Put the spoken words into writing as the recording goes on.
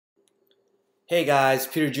Hey guys,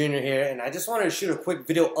 Peter Jr. here, and I just wanted to shoot a quick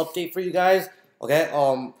video update for you guys. Okay,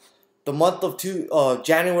 the month of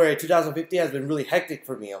January 2050 has been really hectic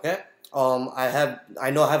for me. Okay, I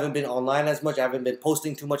know I haven't been online as much. I haven't been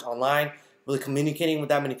posting too much online, really communicating with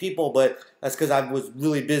that many people, but that's because I was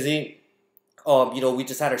really busy. We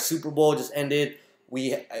just had our Super Bowl just ended.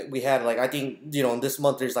 We had like I think this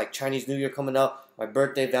month there's like Chinese New Year coming up, my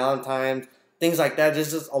birthday, Valentine's, things like that.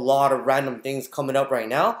 There's just a lot of random things coming up right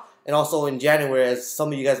now. And also in January, as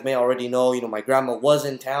some of you guys may already know, my grandma was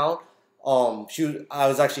in town. I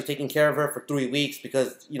was actually taking care of her for 3 weeks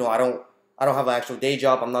because I don't have an actual day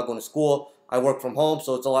job. I'm not going to school. I work from home,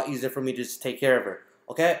 so it's a lot easier for me to just take care of her.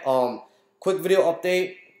 Okay. Quick video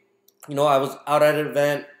update. I was out at an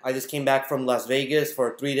event. I just came back from Las Vegas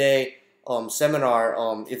for a 3-day seminar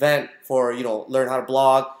event for learn how to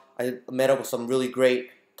blog. I met up with some really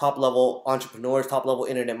great top level entrepreneurs, top level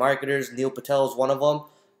internet marketers. Neil Patel is one of them.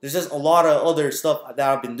 There's just a lot of other stuff that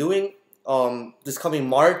I've been doing. This coming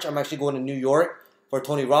March, I'm actually going to New York for a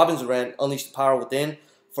Tony Robbins event, Unleash the Power Within.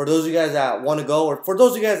 For those of you guys that want to go, or for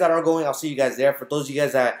those of you guys that are going, I'll see you guys there. For those of you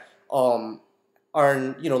guys that are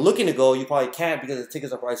looking to go, you probably can't because the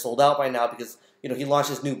tickets are probably sold out by now because he launched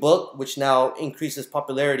his new book, which now increases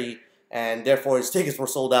popularity, and therefore his tickets were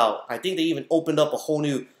sold out. I think they even opened up a whole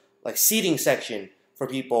new seating section for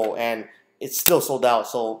people, and it's still sold out.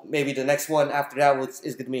 So maybe the next one after that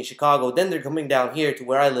is going to be in Chicago. Then they're coming down here to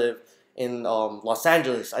where I live in Los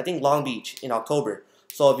Angeles. I think Long Beach in October.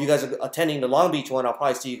 So if you guys are attending the Long Beach one, I'll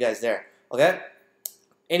probably see you guys there. Okay.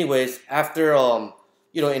 Anyways, after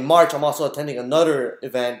in March, I'm also attending another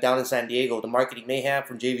event down in San Diego, the Marketing Mayhem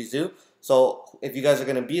from JV Zoo. So if you guys are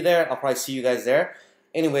going to be there, I'll probably see you guys there.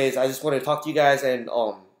 Anyways, I just wanted to talk to you guys, and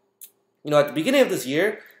at the beginning of this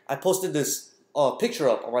year, I posted this picture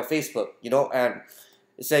up on my Facebook, and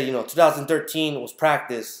it said, 2013 was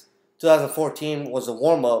practice, 2014 was a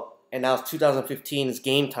warm-up, and now it's 2015 is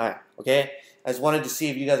game time, okay? I just wanted to see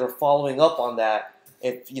if you guys are following up on that,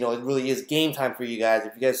 if, it really is game time for you guys,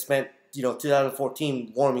 if you guys spent,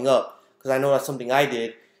 2014 warming up, because I know that's something I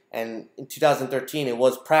did, and in 2013 it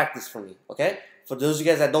was practice for me, okay? For those of you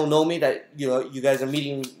guys that don't know me, that, you guys are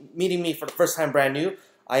meeting me for the first time brand new,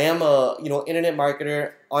 I am a, internet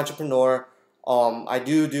marketer, entrepreneur. I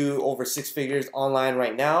do over 6 figures online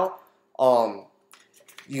right now.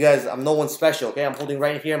 You guys, I'm no one special, okay? I'm holding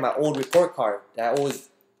right here my old report card. That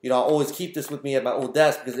I always keep this with me at my old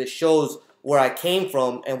desk because it shows where I came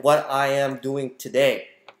from and what I am doing today,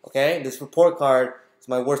 okay? This report card is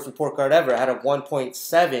my worst report card ever. I had a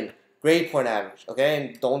 1.7 grade point average, okay?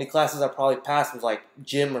 And the only classes I probably passed was like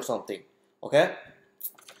gym or something, okay?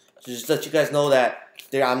 So just let you guys know that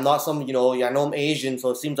I'm not some, I know I'm Asian, so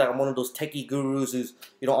it seems like I'm one of those techie gurus who's,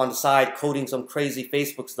 on the side coding some crazy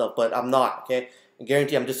Facebook stuff, but I'm not, okay? I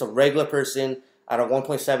guarantee I'm just a regular person at a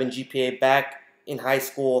 1.7 GPA back in high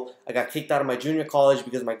school. I got kicked out of my junior college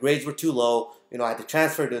because my grades were too low. I had to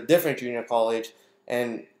transfer to a different junior college,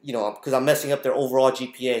 and, because I'm messing up their overall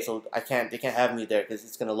GPA, so they can't have me there because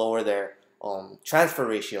it's going to lower their transfer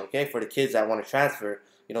ratio, okay, for the kids that want to transfer.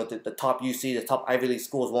 The top UC, the top Ivy League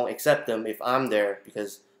schools won't accept them if I'm there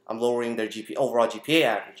because I'm lowering their overall GPA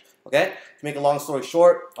average. Okay? To make a long story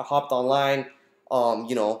short, I hopped online.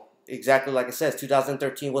 Exactly like it says,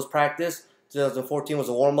 2013 was practice, 2014 was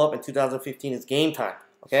a warm-up, and 2015 is game time.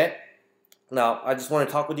 Okay? Now, I just want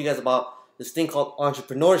to talk with you guys about this thing called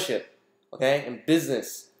entrepreneurship, okay, and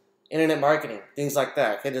business, internet marketing, things like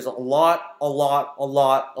that. Okay? There's a lot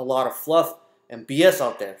of fluff and BS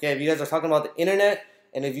out there. Okay? If you guys are talking about the internet,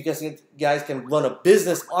 and if you guys can run a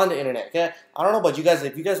business on the internet, okay? I don't know about you guys.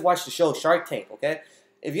 If you guys watch the show Shark Tank, okay?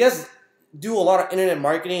 If you guys do a lot of internet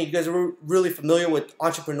marketing, you guys are really familiar with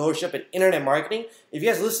entrepreneurship and internet marketing, if you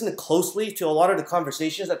guys listen closely to a lot of the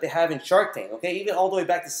conversations that they have in Shark Tank, okay? Even all the way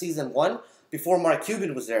back to season 1, before Mark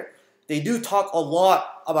Cuban was there, they do talk a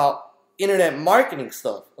lot about internet marketing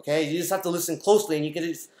stuff, okay? You just have to listen closely, and you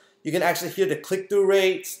can actually hear the click-through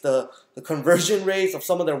rates, the conversion rates of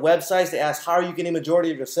some of their websites. They ask, how are you getting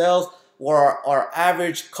majority of your sales? Or our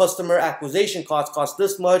average customer acquisition cost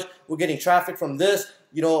this much. We're getting traffic from this.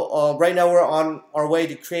 Right now we're on our way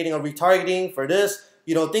to creating a retargeting for this.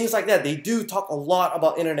 Things like that. They do talk a lot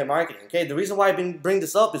about internet marketing, okay? The reason why I bring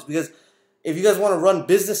this up is because if you guys want to run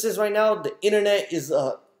businesses right now, the internet is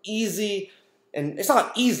easy, and it's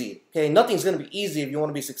not easy, okay? Nothing's going to be easy if you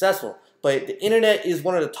want to be successful. But the internet is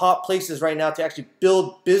one of the top places right now to actually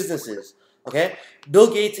build businesses, okay?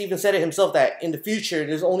 Bill Gates even said it himself that in the future,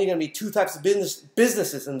 there's only going to be 2 types of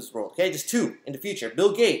businesses in this world, okay? Just 2 in the future.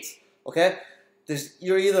 Bill Gates, okay?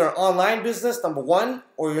 You're either an online business, number 1,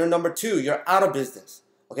 or you're number 2. You're out of business,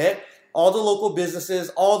 okay? All the local businesses,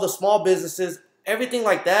 all the small businesses, everything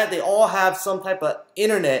like that, they all have some type of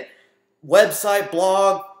internet, website,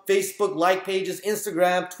 blog, Facebook like pages,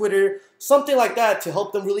 Instagram, Twitter, something like that to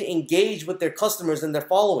help them really engage with their customers and their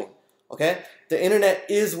following, okay? The internet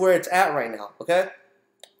is where it's at right now, okay?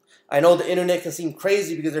 I know the internet can seem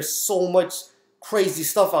crazy because there's so much crazy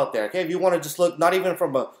stuff out there, okay? If you want to just look, not even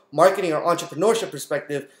from a marketing or entrepreneurship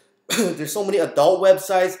perspective, there's so many adult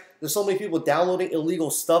websites, there's so many people downloading illegal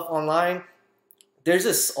stuff online. There's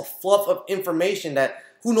just a fluff of information that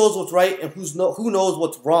who knows what's right and who knows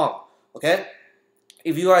what's wrong, okay?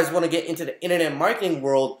 If you guys want to get into the internet marketing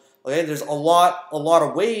world, okay, there's a lot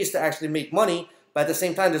of ways to actually make money, but at the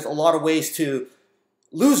same time, there's a lot of ways to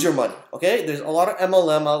lose your money, okay? There's a lot of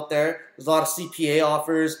MLM out there. There's a lot of CPA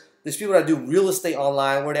offers. There's people that do real estate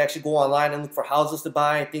online where they actually go online and look for houses to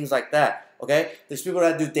buy and things like that, okay? There's people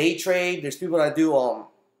that do day trade. There's people that do,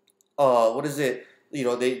 what is it? You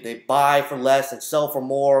know, they buy for less and sell for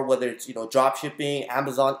more, whether it's, you know, drop shipping,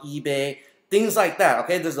 Amazon, eBay, things like that,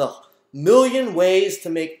 okay? There's a million ways to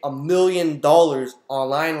make $1 million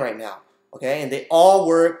online right now, okay? And they all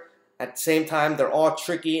work at the same time. They're all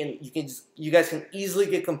tricky, and you guys can easily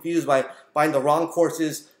get confused by buying the wrong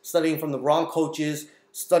courses, studying from the wrong coaches,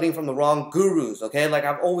 studying from the wrong gurus, okay? Like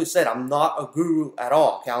I've always said, I'm not a guru at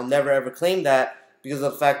all, okay? I'll never ever claim that because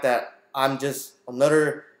of the fact that I'm just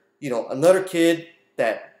another kid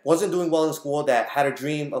that wasn't doing well in school, that had a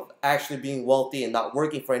dream of actually being wealthy and not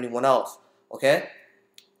working for anyone else, okay?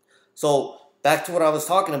 So back to what I was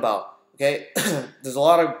talking about, okay? There's a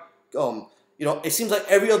lot of, you know, it seems like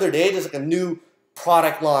every other day there's like a new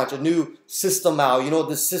product launch, a new system out. You know,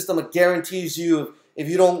 this system that guarantees you if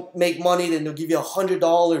you don't make money, then they'll give you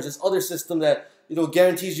 $100. This other system that, you know,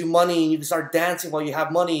 guarantees you money and you can start dancing while you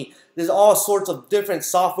have money. There's all sorts of different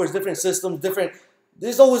softwares, different systems,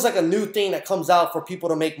 there's always like a new thing that comes out for people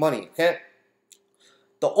to make money, okay?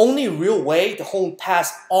 The only real way to hone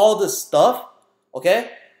past all this stuff, okay?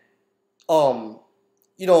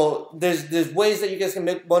 You know, there's ways that you guys can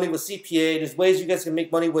make money with CPA. There's ways you guys can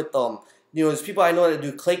make money with, you know, there's people I know that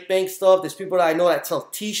do ClickBank stuff. There's people that I know that sell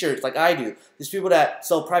T-shirts like I do. There's people that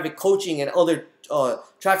sell private coaching and other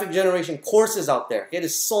traffic generation courses out there. Okay,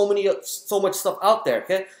 there's so much stuff out there.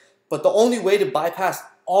 Okay, but the only way to bypass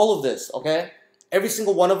all of this, okay, every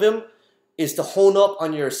single one of them, is to hone up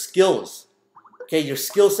on your skills. Okay, your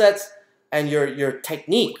skill sets and your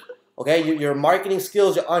technique. Okay, your marketing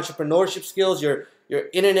skills, your entrepreneurship skills, your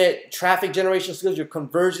internet traffic generation skills, your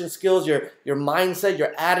conversion skills, your mindset,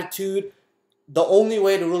 your attitude. The only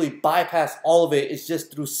way to really bypass all of it is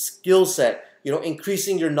just through skill set. You know,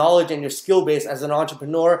 increasing your knowledge and your skill base as an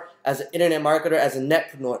entrepreneur, as an internet marketer, as a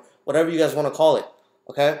netpreneur, whatever you guys want to call it.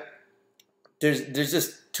 Okay, there's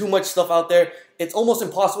just too much stuff out there. It's almost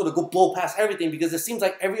impossible to go blow past everything because it seems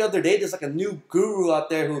like every other day there's like a new guru out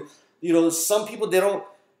there who, you know, some people they don't.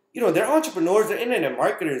 You know, they're entrepreneurs, they're internet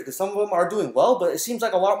marketers, because some of them are doing well, but it seems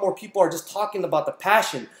like a lot more people are just talking about the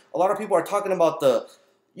passion. A lot of people are talking about the,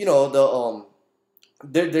 you know,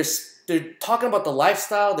 they're talking about the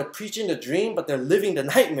lifestyle, they're preaching the dream, but they're living the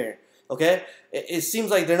nightmare, okay? It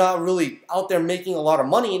seems like they're not really out there making a lot of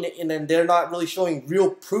money, and then they're not really showing real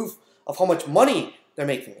proof of how much money they're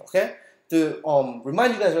making, okay? To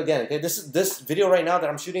remind you guys again, okay, this video right now that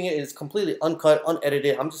I'm shooting it is completely uncut,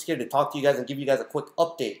 unedited. I'm just here to talk to you guys and give you guys a quick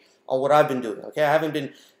update on what I've been doing, okay? I haven't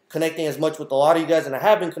been connecting as much with a lot of you guys, and I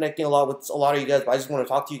have been connecting a lot with a lot of you guys, but I just want to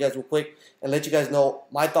talk to you guys real quick and let you guys know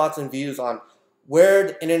my thoughts and views on where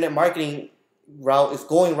the internet marketing route is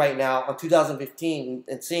going right now on 2015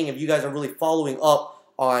 and seeing if you guys are really following up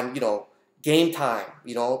on, you know, game time.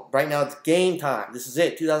 You know, right now it's game time. This is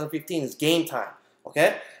it. 2015 is game time,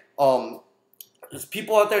 okay? There's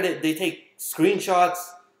people out there that they take screenshots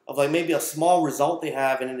of like maybe a small result they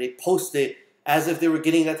have and then they post it as if they were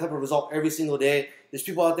getting that type of result every single day. There's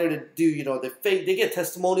people out there that do, you know, they get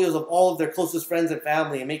testimonials of all of their closest friends and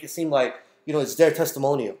family and make it seem like, you know, it's their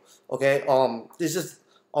testimonial, okay? There's just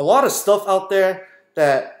a lot of stuff out there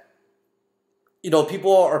that, you know,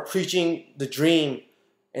 people are preaching the dream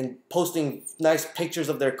and posting nice pictures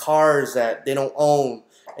of their cars that they don't own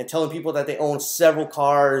and telling people that they own several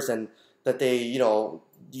cars and that they, you know,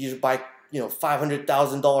 you buy, you know,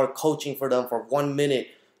 $500,000 coaching for them for 1 minute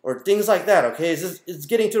or things like that, okay? It's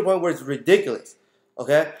getting to the point where it's ridiculous,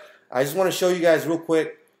 okay? I just want to show you guys real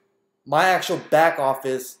quick my actual back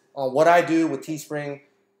office on what I do with Teespring,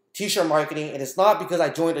 t-shirt marketing, and it's not because I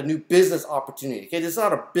joined a new business opportunity, okay? This is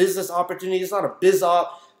not a business opportunity. It's not a biz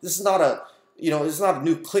op. This is not a, you know, this is not a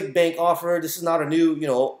new ClickBank offer. This is not a new, you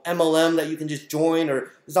know, MLM that you can just join,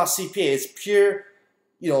 or it's not CPA. It's pure,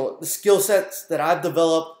 you know, the skill sets that I've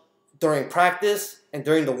developed during practice and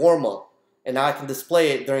during the warm-up. And now I can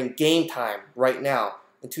display it during game time right now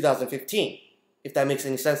in 2015, if that makes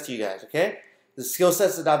any sense to you guys, okay? The skill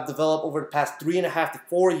sets that I've developed over the past 3.5 to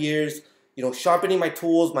 4 years, you know, sharpening my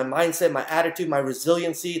tools, my mindset, my attitude, my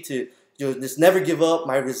resiliency to, you know, just never give up,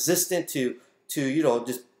 my resistance to you know,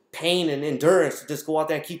 just pain and endurance to just go out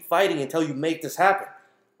there and keep fighting until you make this happen.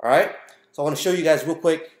 All right? So I want to show you guys real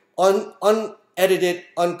quick, unedited,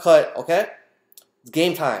 uncut, okay? It's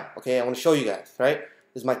game time, okay? I want to show you guys, right?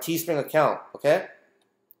 This is my Teespring account, okay?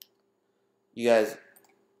 You guys,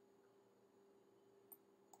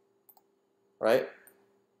 right?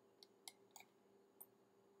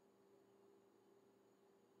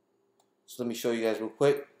 So let me show you guys real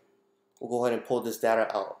quick. We'll go ahead and pull this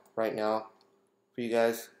data out right now for you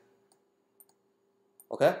guys.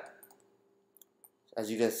 Okay?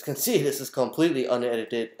 As you guys can see, this is completely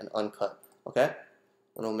unedited and uncut. Okay?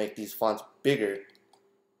 I'm gonna make these fonts bigger,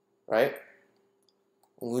 right?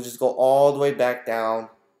 And we'll just go all the way back down,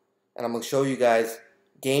 and I'm gonna show you guys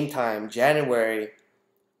game time, January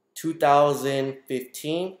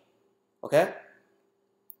 2015. Okay?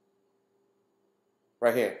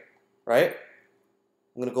 Right here, right?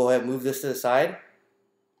 I'm gonna go ahead and move this to the side.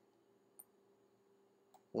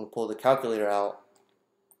 I'm going to pull the calculator out.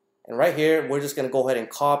 And right here, we're just going to go ahead and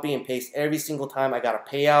copy and paste every single time I got a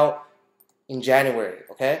payout in January,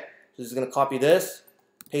 okay? So just going to copy this,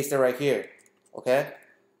 paste it right here, okay?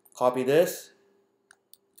 Copy this,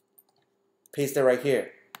 paste it right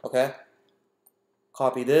here, okay?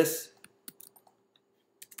 Copy this,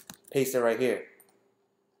 paste it right here.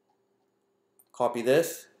 Copy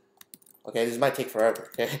this. Okay, this might take forever,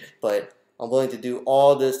 okay? But I'm willing to do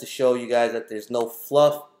all this to show you guys that there's no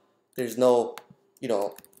fluff, there's no, you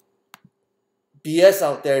know, BS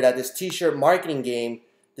out there, that this t-shirt marketing game,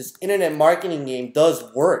 this internet marketing game does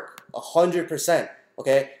work 100%,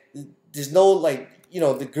 okay? There's no, like, you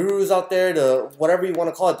know, the gurus out there, the whatever you want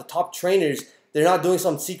to call it, the top trainers, they're not doing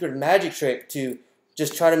some secret magic trick to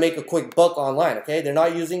just try to make a quick buck online, okay? They're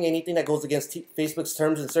not using anything that goes against Facebook's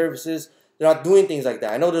terms and services. They're not doing things like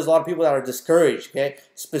that. I know there's a lot of people that are discouraged, okay?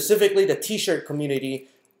 Specifically the t-shirt community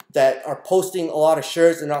that are posting a lot of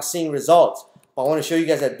shirts and not seeing results. But I want to show you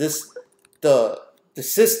guys that the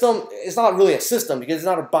system is not really a system, because it's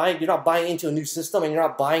not a buying. You're not buying into a new system, and you're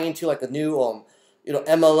not buying into like a new you know,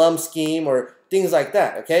 MLM scheme or things like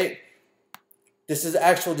that, okay? This is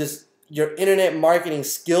actual just your internet marketing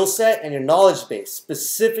skill set and your knowledge base.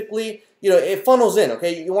 Specifically, you know, it funnels in,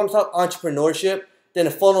 okay? You want to talk entrepreneurship, then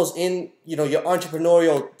it funnels in, you know, your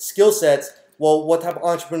entrepreneurial skill sets. Well, what type of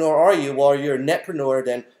entrepreneur are you? Well, you're a netpreneur,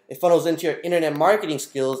 then it funnels into your internet marketing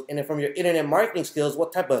skills, and then from your internet marketing skills,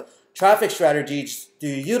 what type of traffic strategies do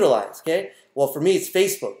you utilize, okay? Well, for me, it's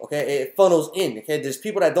Facebook, okay? It funnels in, okay? There's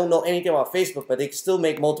people that don't know anything about Facebook, but they can still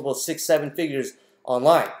make multiple 6-7 figures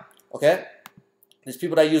online, okay? There's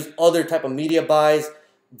people that use other type of media buys,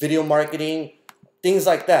 video marketing, things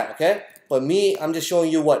like that, okay? But me, I'm just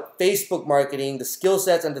showing you what Facebook marketing, the skill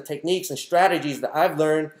sets and the techniques and strategies that I've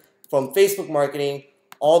learned from Facebook marketing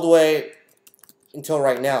all the way until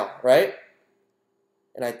right now, right?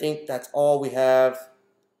 And I think that's all we have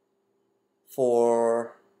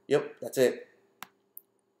for, yep, that's it.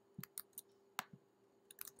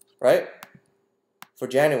 Right? For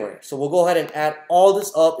January. So we'll go ahead and add all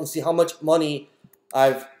this up and see how much money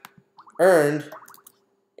I've earned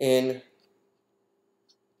in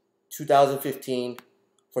 2015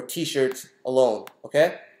 for t-shirts alone,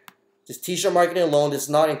 okay? Just t-shirt marketing alone. This is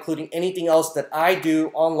not including anything else that I do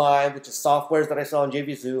online, which is softwares that I sell on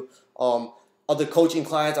JVZoo, other coaching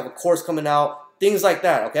clients. I have a course coming out, things like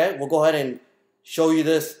that, okay? We'll go ahead and show you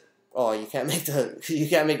this. Oh, you can't make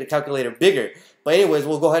the calculator bigger. But anyways,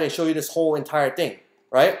 we'll go ahead and show you this whole entire thing,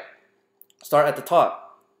 right? Start at the top.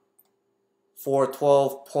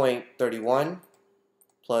 412.31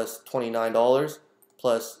 plus $29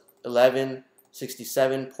 plus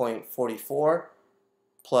 1167.44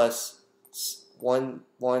 plus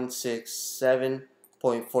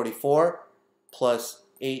 1167.44 plus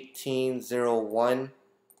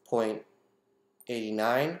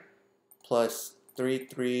 1801.89 plus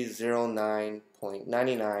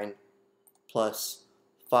 3309.99 plus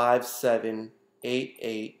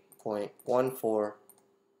 5788.14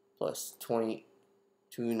 plus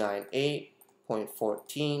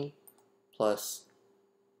 2298.14 plus,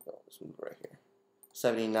 let's move right here,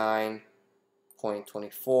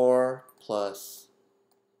 79.24 plus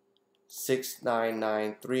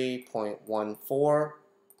 6993.14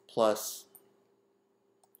 plus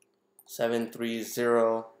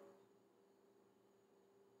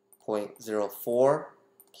 730.04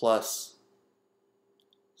 plus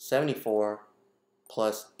 74.04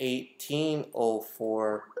 plus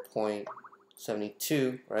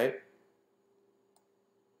 1804.72, right?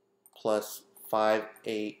 Plus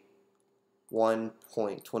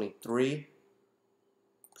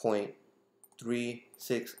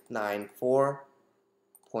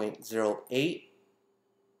 581.23.3694.08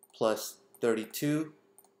 plus 32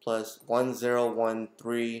 plus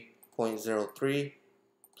 1013.03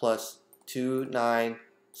 plus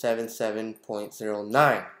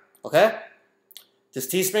 2977.09. Okay? Just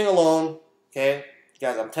Teespring alone. Okay?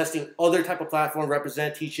 Guys, I'm testing other type of platform,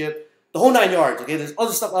 represent, T-Ship, the whole 9 yards. Okay? There's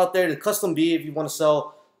other stuff out there. The custom B if you want to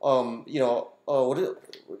sell, what is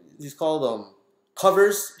these called?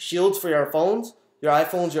 Covers, shields for your phones, your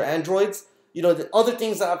iPhones, your Androids. You know, the other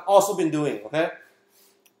things that I've also been doing. Okay?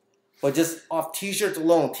 But just off T-shirts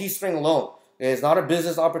alone, Teespring alone. It's not a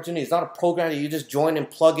business opportunity. It's not a program that you just join and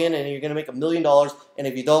plug in and you're going to make $1 million. And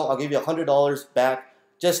if you don't, I'll give you $100 back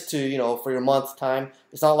just to, for your month's time.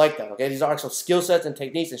 It's not like that, okay? These are actual skill sets and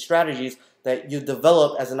techniques and strategies that you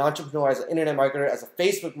develop as an entrepreneur, as an internet marketer, as a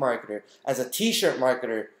Facebook marketer, as a T-shirt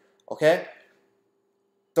marketer, okay?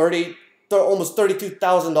 Almost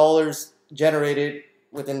 $32,000 generated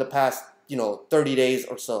within the past, 30 days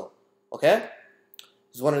or so, okay?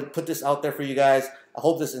 Just wanted to put this out there for you guys. I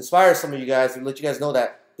hope this inspires some of you guys and let you guys know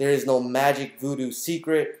that there is no magic voodoo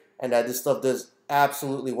secret and that this stuff does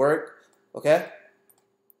absolutely work, okay?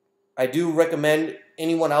 I do recommend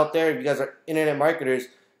anyone out there, if you guys are internet marketers,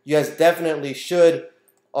 you guys definitely should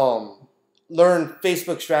learn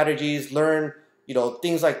Facebook strategies, learn,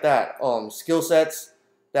 things like that, skill sets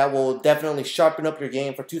that will definitely sharpen up your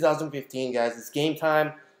game for 2015, guys. It's game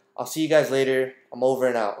time. I'll see you guys later. I'm over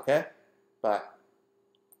and out, okay? Bye.